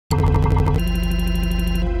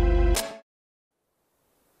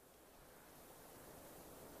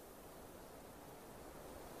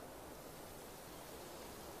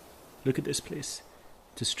Look at this place.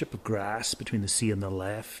 It's a strip of grass between the sea on the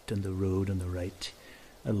left and the road on the right.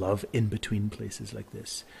 I love in-between places like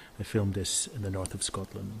this. I filmed this in the north of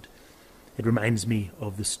Scotland. It reminds me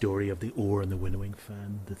of the story of the Oar and the Winnowing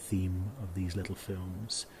Fan, the theme of these little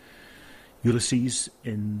films. Ulysses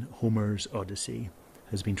in Homer's Odyssey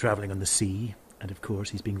has been travelling on the sea, and of course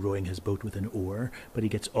he's been rowing his boat with an oar, but he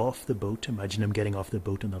gets off the boat, imagine him getting off the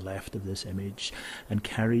boat on the left of this image, and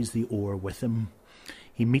carries the oar with him.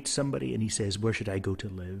 He meets somebody and he says, "Where should I go to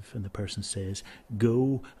live?" And the person says,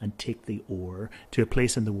 "Go and take the oar to a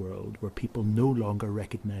place in the world where people no longer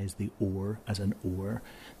recognize the oar as an oar.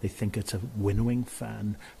 They think it's a winnowing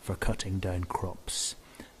fan for cutting down crops.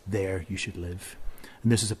 There you should live."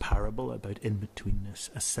 And this is a parable about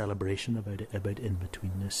in-betweenness, a celebration about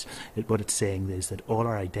in-betweenness. What it's saying is that all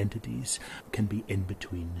our identities can be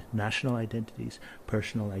in-between. National identities,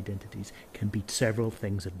 personal identities can be several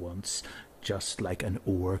things at once, just like an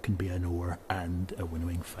oar can be an oar and a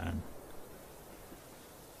winnowing fan.